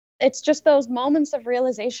It's just those moments of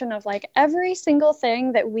realization of like every single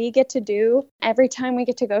thing that we get to do, every time we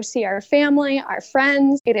get to go see our family, our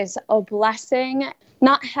friends, it is a blessing.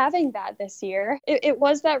 Not having that this year, it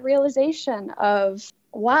was that realization of,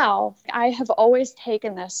 wow, I have always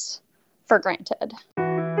taken this for granted.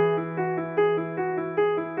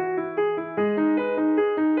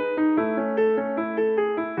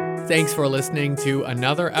 Thanks for listening to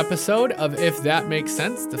another episode of If That Makes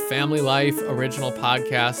Sense, the Family Life original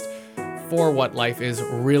podcast for what life is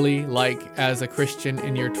really like as a Christian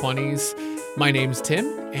in your 20s. My name's Tim,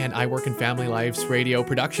 and I work in Family Life's radio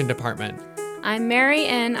production department. I'm Mary,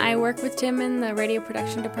 and I work with Tim in the radio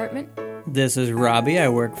production department. This is Robbie. I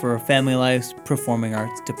work for Family Life's performing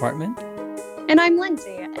arts department. And I'm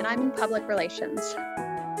Lindsay, and I'm in public relations.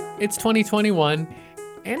 It's 2021,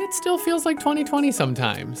 and it still feels like 2020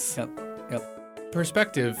 sometimes. Yep.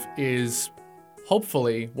 Perspective is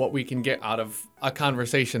hopefully what we can get out of a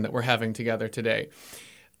conversation that we're having together today.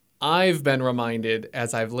 I've been reminded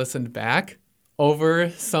as I've listened back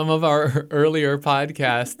over some of our earlier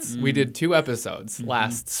podcasts. We did 2 episodes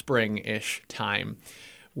last spring-ish time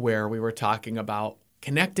where we were talking about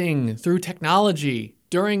connecting through technology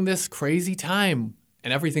during this crazy time.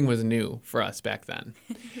 And everything was new for us back then.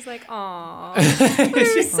 He's like, aw,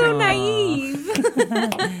 we're so naive.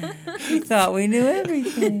 We thought we knew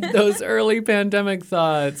everything. Those early pandemic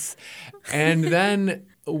thoughts. And then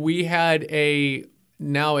we had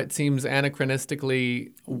now it seems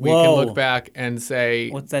anachronistically, we can look back and say...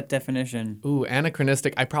 What's that definition? Ooh,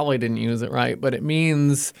 anachronistic. I probably didn't use it right, but it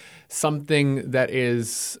means something that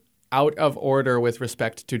is out of order with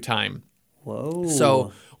respect to time. Whoa.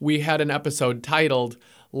 So we had an episode titled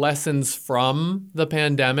Lessons from the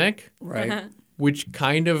Pandemic. Right. Which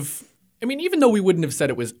kind of, I mean, even though we wouldn't have said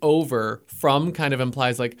it was over, from kind of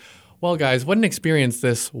implies like, well, guys, what an experience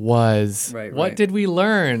this was. Right. What did we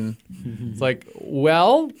learn? It's like,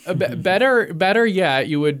 well, better yet,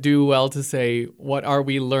 you would do well to say, what are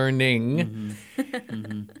we learning?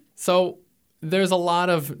 So there's a lot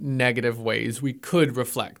of negative ways we could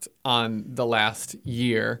reflect on the last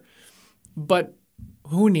year. But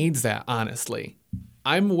who needs that, honestly?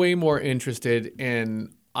 I'm way more interested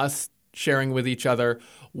in us sharing with each other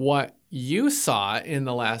what you saw in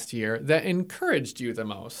the last year that encouraged you the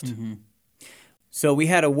most. So we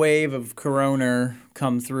had a wave of corona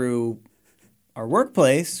come through our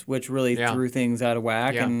workplace, which really threw things out of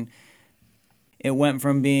whack. Yeah. And it went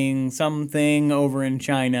from being something over in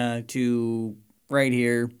China to right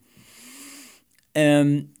here.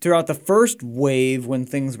 And throughout the first wave, when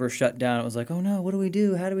things were shut down, it was like, oh no, what do we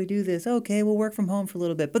do? How do we do this? Okay, we'll work from home for a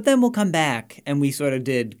little bit, but then we'll come back. And we sort of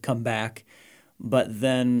did come back. But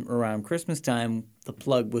then around Christmas time, the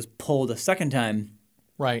plug was pulled a second time.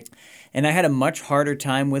 Right. And I had a much harder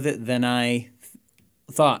time with it than I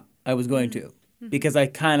thought I was going to. Because I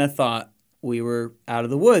kind of thought we were out of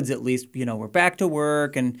the woods. At least, we're back to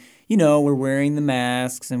work and, we're wearing the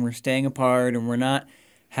masks and we're staying apart and we're not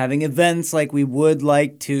having events like we would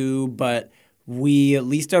like to, but we at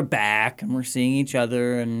least are back and we're seeing each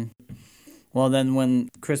other. And, well, then when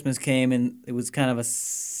Christmas came and it was kind of a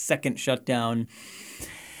second shutdown,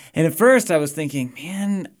 and at first I was thinking,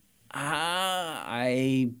 man,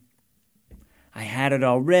 I had it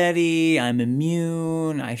already. I'm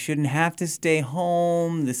immune. I shouldn't have to stay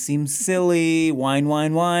home. This seems silly.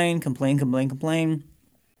 Whine, complain.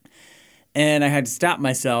 And I had to stop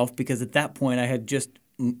myself because at that point I had just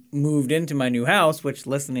moved into my new house, which,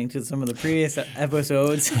 listening to some of the previous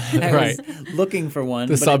episodes, I was looking for one.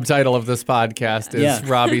 The subtitle of this podcast is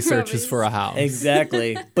Robbie Searches for a House.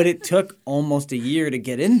 Exactly. But it took almost a year to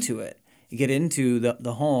get into it, get into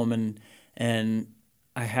the home. And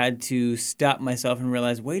I had to stop myself and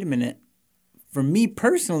realize, wait a minute, for me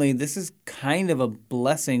personally, this is kind of a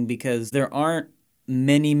blessing because there aren't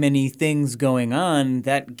many things going on.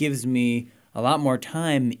 That gives me a lot more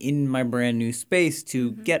time in my brand new space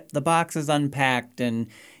to get the boxes unpacked and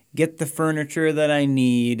get the furniture that I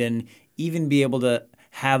need and even be able to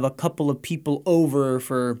have a couple of people over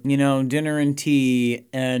for, dinner and tea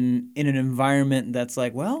and in an environment that's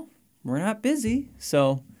like, well, we're not busy,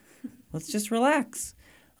 so let's just relax.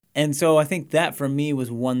 And so I think that for me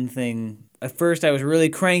was one thing. At first I was really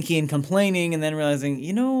cranky and complaining and then realizing,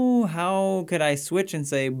 how could I switch and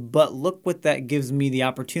say, but look what that gives me the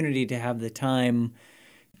opportunity to have the time.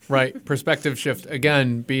 Right. Perspective shift,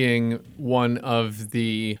 again, being one of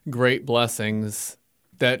the great blessings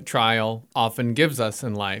that trial often gives us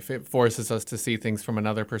in life. It forces us to see things from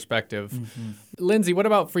another perspective. Lindsay, what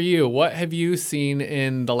about for you? What have you seen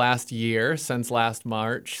in the last year, since last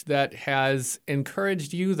March, that has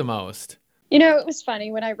encouraged you the most? It was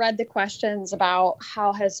funny when I read the questions about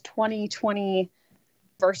how has 2020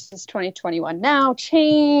 versus 2021 now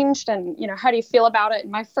changed, and how do you feel about it?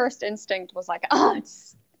 And my first instinct was like, oh, it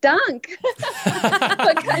stunk.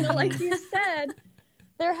 But kind of like you said,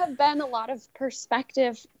 there have been a lot of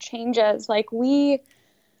perspective changes.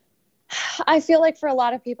 I feel like for a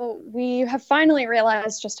lot of people, we have finally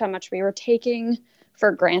realized just how much we were taking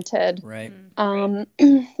for granted. Right.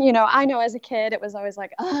 I know as a kid, it was always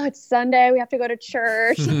like, oh, it's Sunday, we have to go to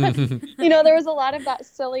church. There was a lot of that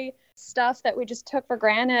silly stuff that we just took for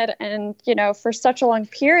granted. And, for such a long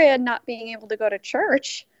period, not being able to go to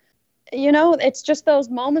church, it's just those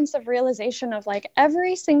moments of realization of like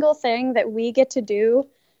every single thing that we get to do.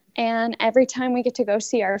 And every time we get to go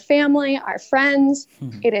see our family, our friends,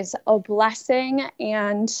 it is a blessing.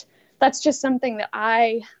 And that's just something that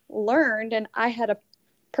I learned and I had a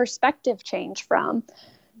perspective change from.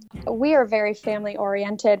 We are very family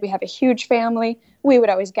oriented. We have a huge family. We would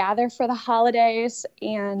always gather for the holidays,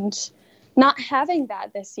 and not having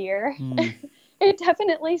that this year, it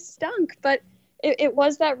definitely stunk. But it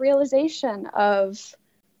was that realization of,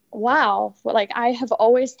 wow, like I have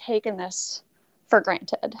always taken this for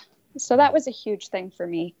granted. So that was a huge thing for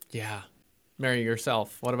me. Yeah. Mary,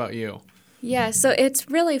 yourself, what about you? Yeah, so it's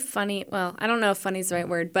really funny. Well, I don't know if funny is the right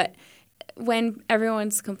word, but when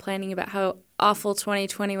everyone's complaining about how awful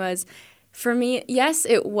 2020 was, for me, yes,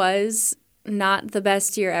 it was not the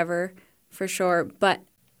best year ever, for sure, but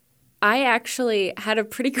I actually had a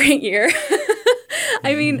pretty great year.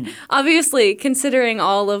 I mean, obviously, considering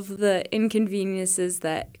all of the inconveniences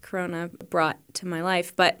that Corona brought to my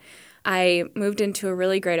life, but I moved into a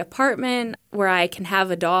really great apartment where I can have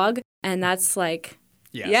a dog, and that's like,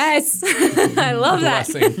 yes. I love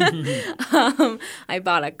that. I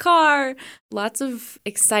bought a car. Lots of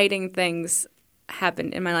exciting things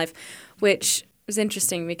happened in my life, which was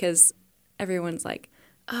interesting because everyone's like,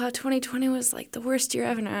 oh, 2020 was like the worst year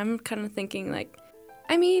ever. And I'm kind of thinking like,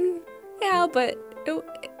 I mean, yeah, but it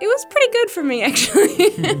was pretty good for me,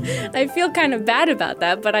 actually. I feel kind of bad about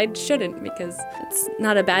that, but I shouldn't because it's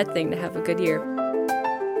not a bad thing to have a good year.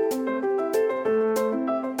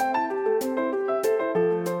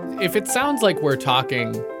 If it sounds like we're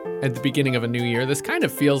talking at the beginning of a new year, this kind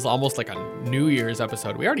of feels almost like a New Year's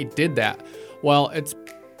episode. We already did that. Well, it's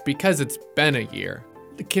because it's been a year.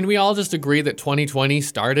 Can we all just agree that 2020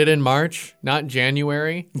 started in March, not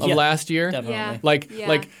January of last year? Definitely.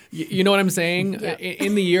 Like, you know what I'm saying? Yeah.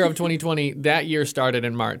 In the year of 2020, that year started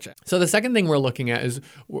in March. So the second thing we're looking at is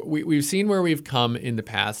we've seen where we've come in the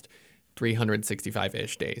past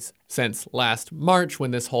 365-ish days since last March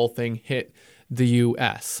when this whole thing hit the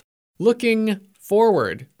U.S. Looking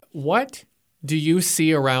forward, what do you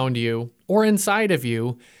see around you or inside of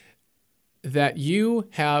you that you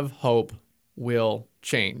have hope will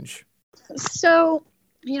change? So,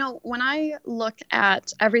 when I look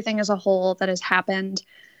at everything as a whole that has happened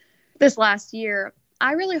this last year,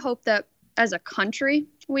 I really hope that as a country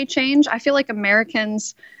we change. I feel like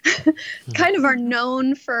Americans kind of are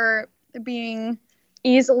known for being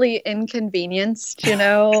easily inconvenienced,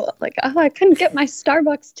 like, oh, I couldn't get my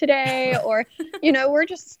Starbucks today, or,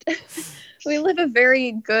 we live a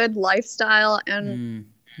very good lifestyle. And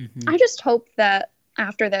I just hope that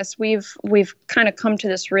after this, we've kind of come to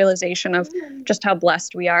this realization of just how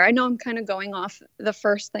blessed we are. I know I'm kind of going off the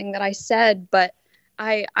first thing that I said, but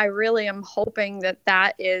I really am hoping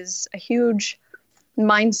that is a huge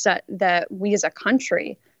mindset that we as a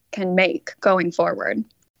country can make going forward.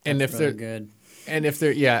 And That's really good. And if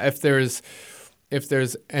there's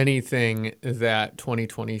anything that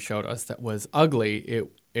 2020 showed us that was ugly,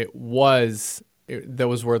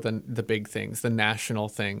 those were the big things, the national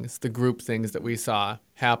things, the group things that we saw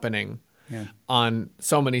happening on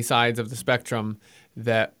so many sides of the spectrum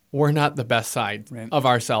that were not the best side of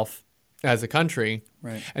ourselves as a country,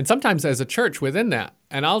 and sometimes as a church within that.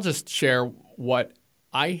 And I'll just share what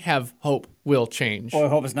I have hope will change. Oh, I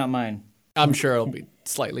hope it's not mine. I'm sure it'll be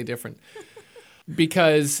slightly different.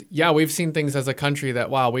 Because, we've seen things as a country that,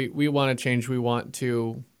 wow, we want to change. We want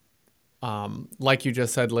to, like you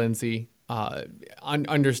just said, Lindsay,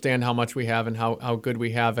 understand how much we have and how good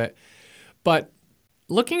we have it. But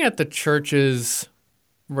looking at the church's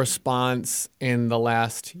response in the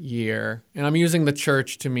last year, and I'm using the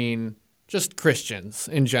church to mean just Christians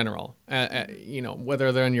in general,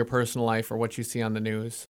 whether they're in your personal life or what you see on the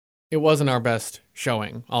news. It wasn't our best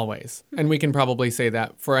showing always. And we can probably say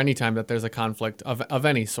that for any time that there's a conflict of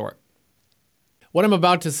any sort. What I'm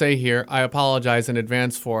about to say here, I apologize in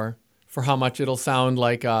advance for how much it'll sound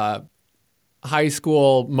like a high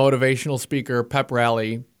school motivational speaker pep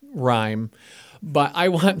rally rhyme. But I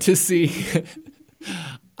want to see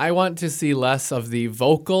I want to see less of the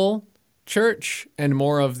vocal church and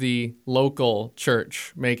more of the local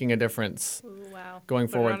church making a difference. Ooh, wow. Going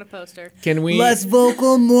Put forward. it on a poster. Can we? Less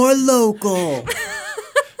vocal, more local.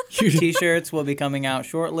 T-shirts will be coming out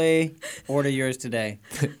shortly. Order yours today.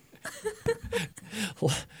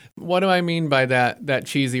 What do I mean by that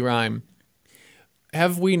cheesy rhyme?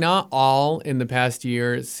 Have we not all in the past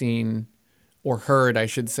year seen or heard, I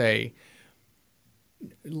should say,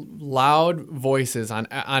 loud voices on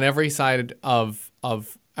every side of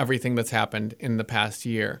everything that's happened in the past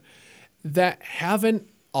year that haven't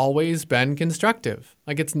always been constructive?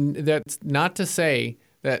 Like that's not to say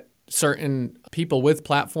that certain people with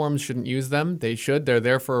platforms shouldn't use them. They should. They're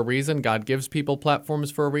there for a reason. God gives people platforms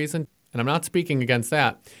for a reason. And I'm not speaking against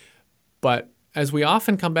that. But as we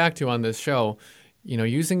often come back to on this show,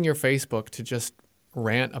 using your Facebook to just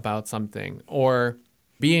rant about something or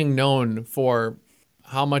being known for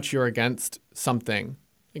how much you're against something.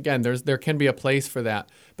 Again, there can be a place for that.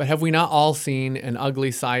 But have we not all seen an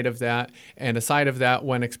ugly side of that, and a side of that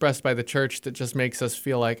when expressed by the church that just makes us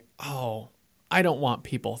feel like, oh, I don't want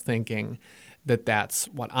people thinking that that's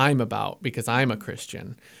what I'm about because I'm a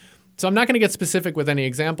Christian. So I'm not going to get specific with any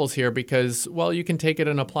examples here because, well, you can take it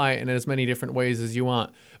and apply it in as many different ways as you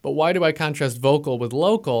want. But why do I contrast vocal with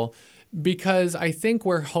local? Because I think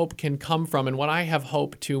where hope can come from, and what I have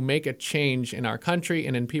hope to make a change in our country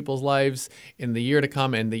and in people's lives in the year to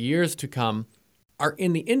come and the years to come, are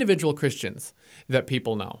in the individual Christians that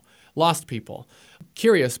people know. Lost people,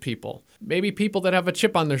 curious people, maybe people that have a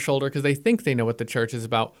chip on their shoulder because they think they know what the church is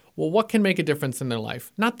about. Well, what can make a difference in their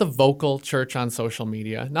life? Not the vocal church on social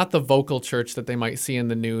media, not the vocal church that they might see in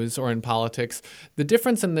the news or in politics. The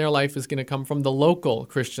difference in their life is going to come from the local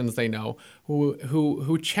Christians they know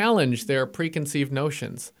who challenge their preconceived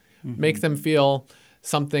notions, make them feel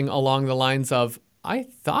something along the lines of, I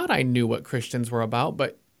thought I knew what Christians were about,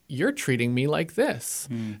 but you're treating me like this.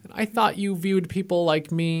 I thought you viewed people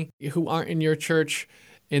like me who aren't in your church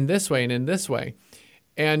in this way and in this way.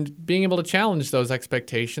 And being able to challenge those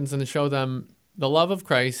expectations and show them the love of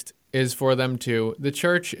Christ is for them too. The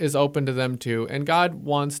church is open to them too. And God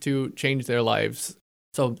wants to change their lives.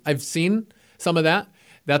 So I've seen some of that.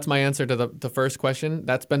 That's my answer to the first question.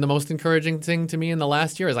 That's been the most encouraging thing to me in the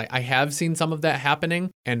last year is I have seen some of that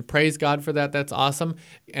happening, and praise God for that. That's awesome.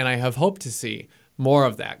 And I have hope to see more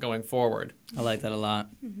of that going forward. I like that a lot.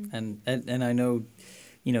 And I know,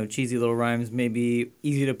 cheesy little rhymes may be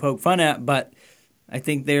easy to poke fun at, but I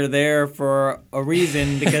think they're there for a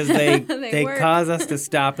reason because they cause us to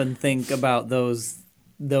stop and think about those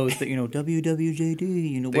WWJD,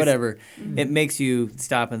 whatever. It makes you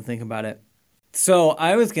stop and think about it. So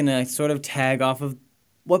I was going to sort of tag off of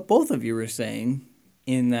what both of you were saying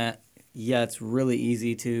in that, yeah, it's really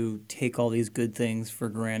easy to take all these good things for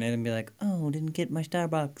granted and be like, oh, didn't get my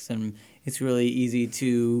Starbucks. And it's really easy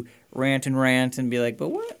to rant and be like, but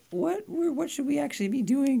what should we actually be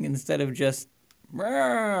doing instead of just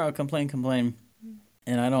complain.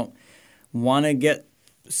 And I don't want to get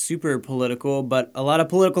super political, but a lot of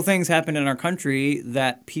political things happened in our country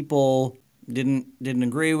that people didn't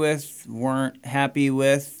agree with, weren't happy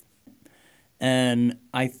with. And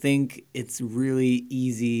I think it's really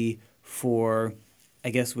easy for, I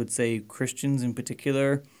guess would say Christians in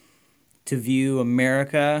particular, to view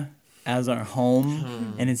America as our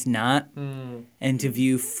home, and it's not. And to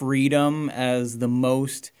view freedom as the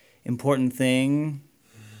most important thing,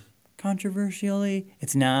 controversially,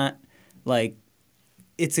 it's not. Like,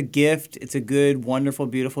 it's a gift. It's a good, wonderful,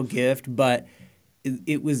 beautiful gift, but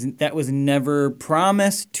that was never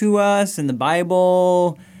promised to us in the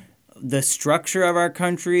Bible. The structure of our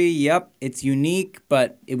country, yep, it's unique,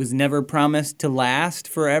 but it was never promised to last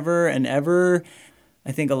forever and ever.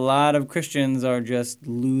 I think a lot of Christians are just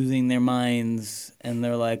losing their minds, and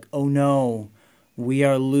they're like, oh no, we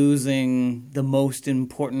are losing the most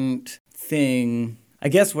important thing. I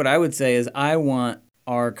guess what I would say is I want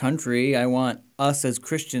our country, I want us as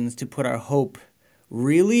Christians to put our hope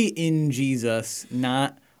really in Jesus,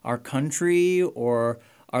 not our country or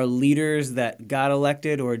our leaders that got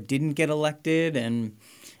elected or didn't get elected. And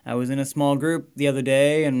I was in a small group the other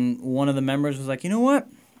day, and one of the members was like, you know what?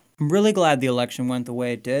 I'm really glad the election went the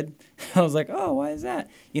way it did. I was like, oh, why is that?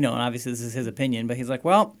 And obviously this is his opinion, but he's like,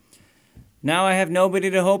 well, now I have nobody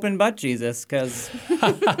to hope in but Jesus, because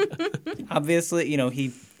obviously,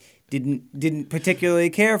 he didn't particularly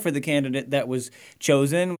care for the candidate that was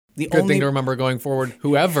chosen. Good thing to remember going forward,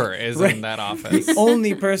 whoever is in that office. The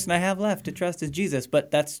only person I have left to trust is Jesus,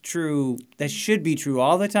 but that's true. That should be true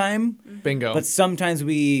all the time. Bingo. But sometimes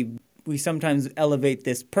we we sometimes elevate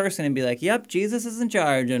this person and be like, yep, Jesus is in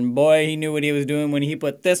charge. And boy, he knew what he was doing when he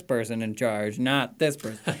put this person in charge, not this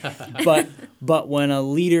person. But when a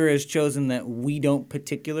leader is chosen that we don't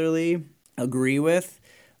particularly agree with,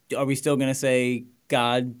 are we still going to say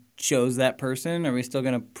God chose that person? Are we still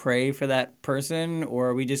going to pray for that person? Or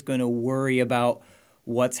are we just going to worry about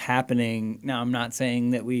what's happening? Now, I'm not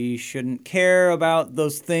saying that we shouldn't care about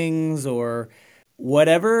those things or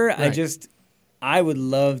whatever. Right. I would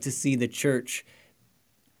love to see the church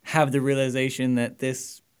have the realization that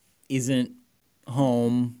this isn't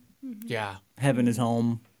home. Yeah. Heaven is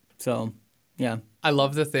home. So, yeah. I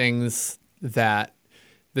love the things that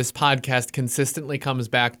this podcast consistently comes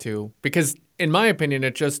back to because, in my opinion,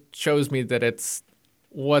 it just shows me that it's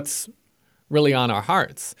what's really on our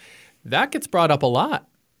hearts. That gets brought up a lot,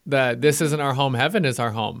 that this isn't our home, heaven is our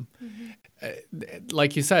home.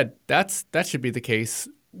 Like you said, that should be the case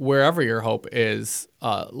wherever your hope is,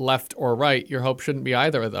 left or right. Your hope shouldn't be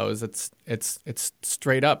either of those. It's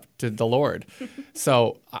straight up to the Lord.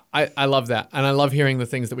 So I love that. And I love hearing the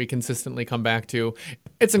things that we consistently come back to.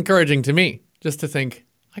 It's encouraging to me just to think,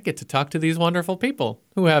 I get to talk to these wonderful people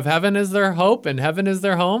who have heaven as their hope and heaven as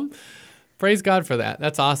their home. Praise God for that.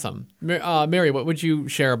 That's awesome. Mary, what would you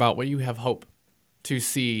share about what you have hope to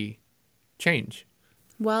see change?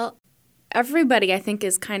 Well, everybody, I think,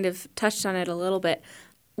 has kind of touched on it a little bit.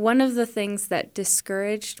 One of the things that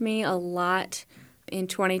discouraged me a lot in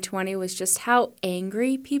 2020 was just how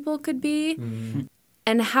angry people could be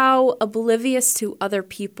and how oblivious to other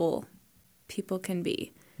people can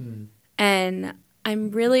be. And I'm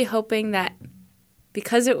really hoping that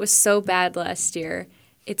because it was so bad last year,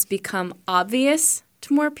 it's become obvious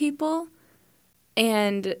to more people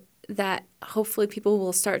and that hopefully people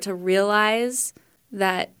will start to realize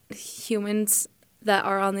that humans that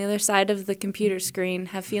are on the other side of the computer screen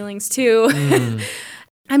have feelings too.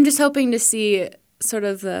 I'm just hoping to see sort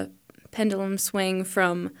of the pendulum swing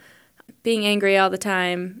from being angry all the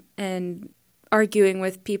time and arguing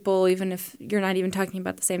with people even if you're not even talking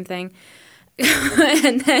about the same thing.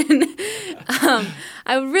 And then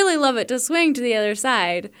I would really love it to swing to the other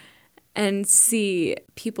side and see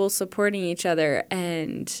people supporting each other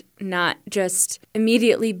and not just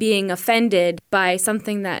immediately being offended by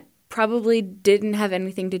something that probably didn't have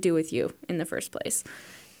anything to do with you in the first place.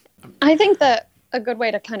 I think that a good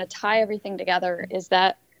way to kind of tie everything together is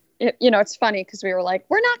that, it's funny because we were like,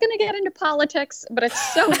 we're not going to get into politics, but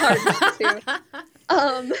it's so hard not to.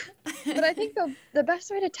 But I think the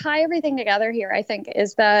best way to tie everything together here, I think,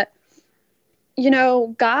 is that,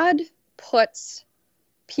 God puts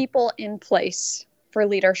people in place for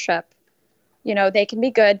leadership. They can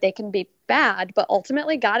be good, they can be bad, but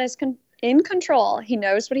ultimately God is in control. He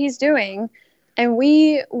knows what he's doing. And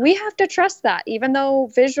we have to trust that, even though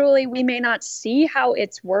visually we may not see how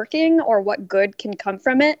it's working or what good can come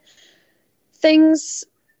from it. Things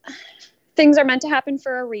are meant to happen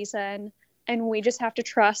for a reason, and we just have to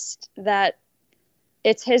trust that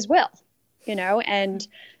it's his will, and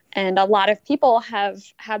a lot of people have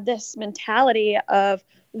had this mentality of,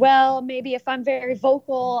 well, maybe if I'm very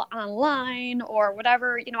vocal online or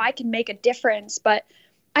whatever, I can make a difference. But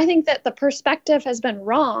I think that the perspective has been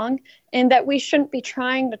wrong and that we shouldn't be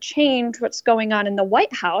trying to change what's going on in the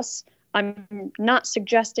White House. I'm not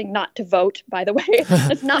suggesting not to vote, by the way.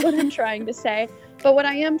 That's not what I'm trying to say. But what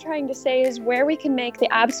I am trying to say is where we can make the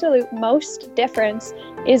absolute most difference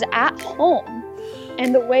is at home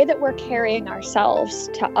and the way that we're carrying ourselves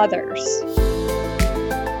to others.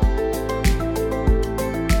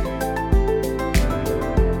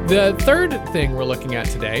 The third thing we're looking at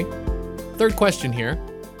today, third question here,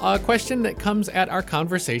 a question that comes at our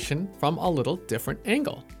conversation from a little different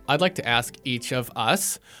angle. I'd like to ask each of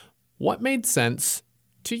us, what made sense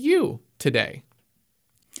to you today?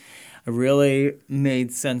 It really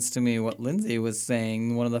made sense to me what Lindsay was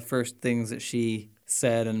saying, one of the first things that she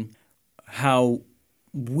said, and how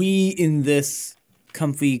we in this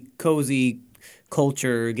comfy, cozy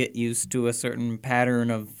culture get used to a certain pattern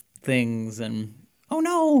of things and, oh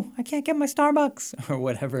no, I can't get my Starbucks or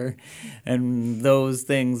whatever. And those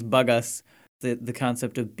things bug us. The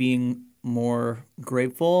concept of being more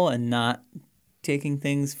grateful and not taking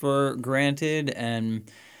things for granted. And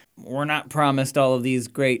we're not promised all of these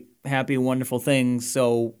great, happy, wonderful things.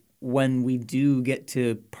 So when we do get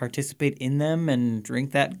to participate in them and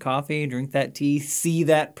drink that coffee, drink that tea, see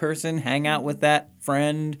that person, hang out with that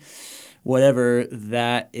friend, whatever,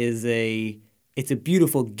 it's a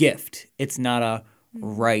beautiful gift. It's not a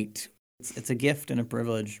right. It's a gift and a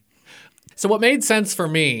privilege. So what made sense for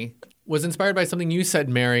me was inspired by something you said,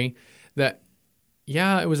 Mary, that,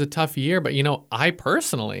 yeah, it was a tough year, but, I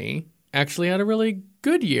personally actually had a really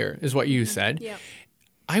good year, is what you said. Yeah.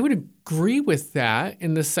 I would agree with that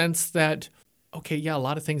in the sense that, okay, yeah, a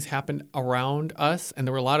lot of things happened around us, and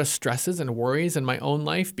there were a lot of stresses and worries in my own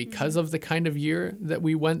life because of the kind of year that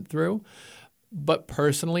we went through. But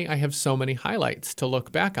personally, I have so many highlights to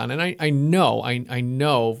look back on. And I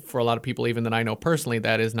know for a lot of people, even that I know personally,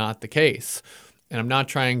 that is not the case. And I'm not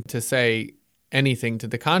trying to say anything to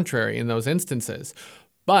the contrary in those instances.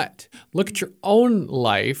 But look at your own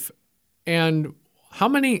life and how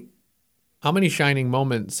many shining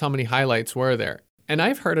moments, how many highlights were there? And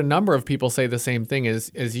I've heard a number of people say the same thing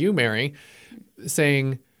as you, Mary,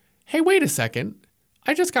 saying, hey, wait a second.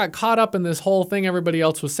 I just got caught up in this whole thing everybody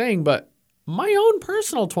else was saying, but my own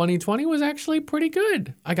personal 2020 was actually pretty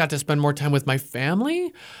good. I got to spend more time with my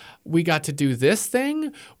family. We got to do this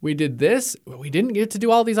thing. We did this. We didn't get to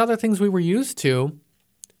do all these other things we were used to.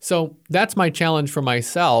 So that's my challenge for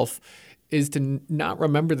myself, is to not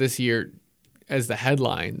remember this year as the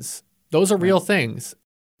headlines. Those are real things.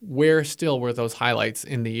 Where still were those highlights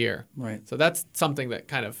in the year? Right. So that's something that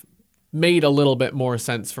kind of made a little bit more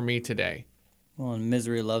sense for me today. Well, and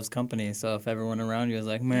misery loves company. So if everyone around you is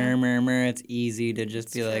like, meh, meh, meh, it's easy to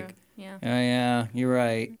just be like, Yeah. oh, yeah, you're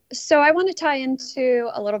right. So I want to tie into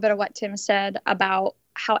a little bit of what Tim said about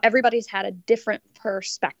how everybody's had a different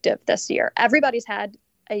perspective this year. Everybody's had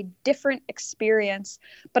a different experience,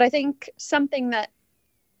 but I think something that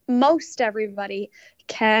most everybody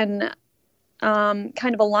can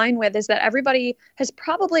kind of align with is that everybody has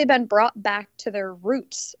probably been brought back to their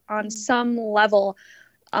roots on some level,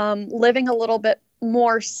 living a little bit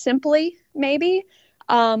more simply, maybe.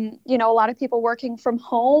 A lot of people working from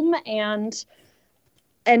home and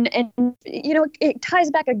it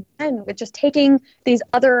ties back again with just taking these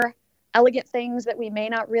other elegant things that we may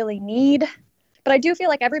not really need. But I do feel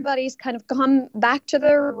like everybody's kind of come back to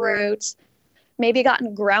their roots, maybe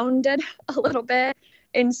gotten grounded a little bit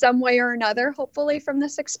in some way or another, hopefully, from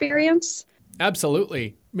this experience.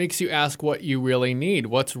 Absolutely. Makes you ask what you really need.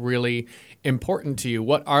 What's really important to you?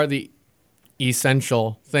 What are the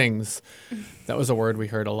essential things? That was a word we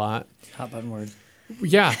heard a lot. Hot button word.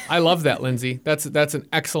 Yeah, I love that, Lindsay. That's an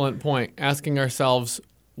excellent point. Asking ourselves,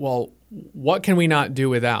 well, what can we not do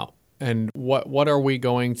without? And what are we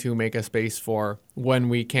going to make a space for when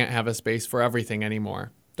we can't have a space for everything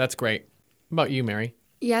anymore? That's great. How about you, Mary?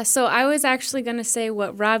 Yeah, so I was actually going to say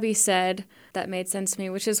what Robbie said that made sense to me,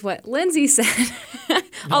 which is what Lindsay said.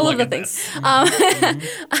 All of the things.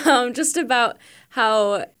 Just about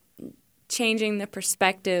how changing the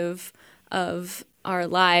perspective of our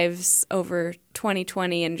lives over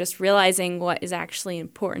 2020 and just realizing what is actually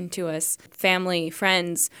important to us, family,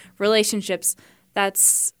 friends, relationships,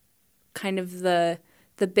 that's kind of the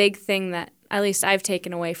big thing that at least I've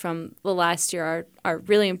taken away from the last year are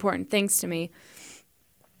really important things to me.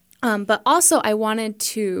 But also I wanted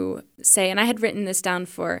to say, and I had written this down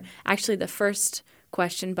for actually the first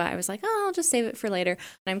question, but I was like, I'll just save it for later.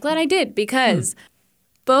 And I'm glad I did because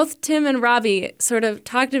both Tim and Robbie sort of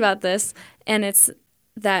talked about this, and it's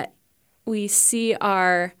that we see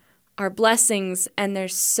our blessings and they're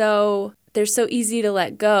so easy to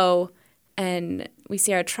let go, and we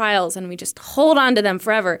see our trials and we just hold on to them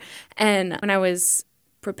forever. And when I was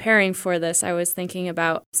preparing for this, I was thinking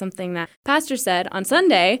about something that Pastor said on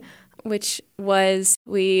Sunday, which was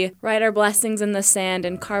we write our blessings in the sand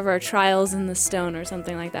and carve our trials in the stone or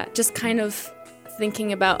something like that. Just kind of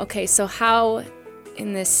thinking about, okay, so how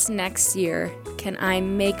in this next year can I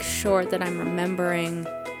make sure that I'm remembering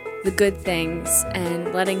the good things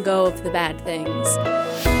and letting go of the bad things?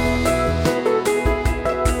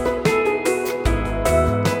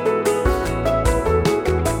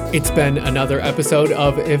 It's been another episode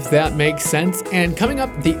of If That Makes Sense, and coming up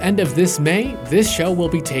the end of this May, this show will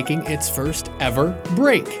be taking its first ever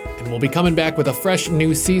break, and we'll be coming back with a fresh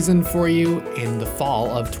new season for you in the fall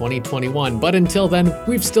of 2021. But until then,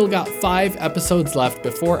 we've still got 5 episodes left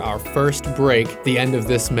before our first break, the end of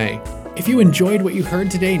this May. If you enjoyed what you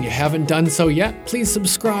heard today and you haven't done so yet, please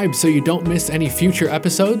subscribe so you don't miss any future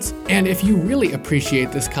episodes. And if you really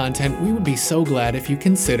appreciate this content, we would be so glad if you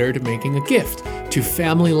considered making a gift to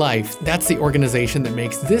Family Life. That's the organization that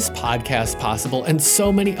makes this podcast possible and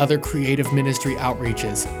so many other creative ministry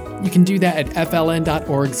outreaches. You can do that at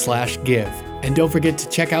fln.org/give. And don't forget to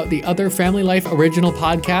check out the other Family Life original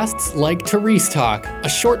podcasts like Therese Talk, a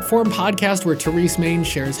short-form podcast where Therese Main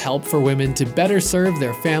shares help for women to better serve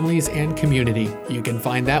their families and community. You can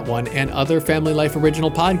find that one and other Family Life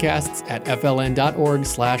original podcasts at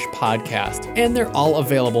fln.org/podcast. And they're all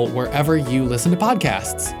available wherever you listen to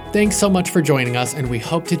podcasts. Thanks so much for joining us, and we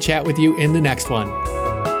hope to chat with you in the next one.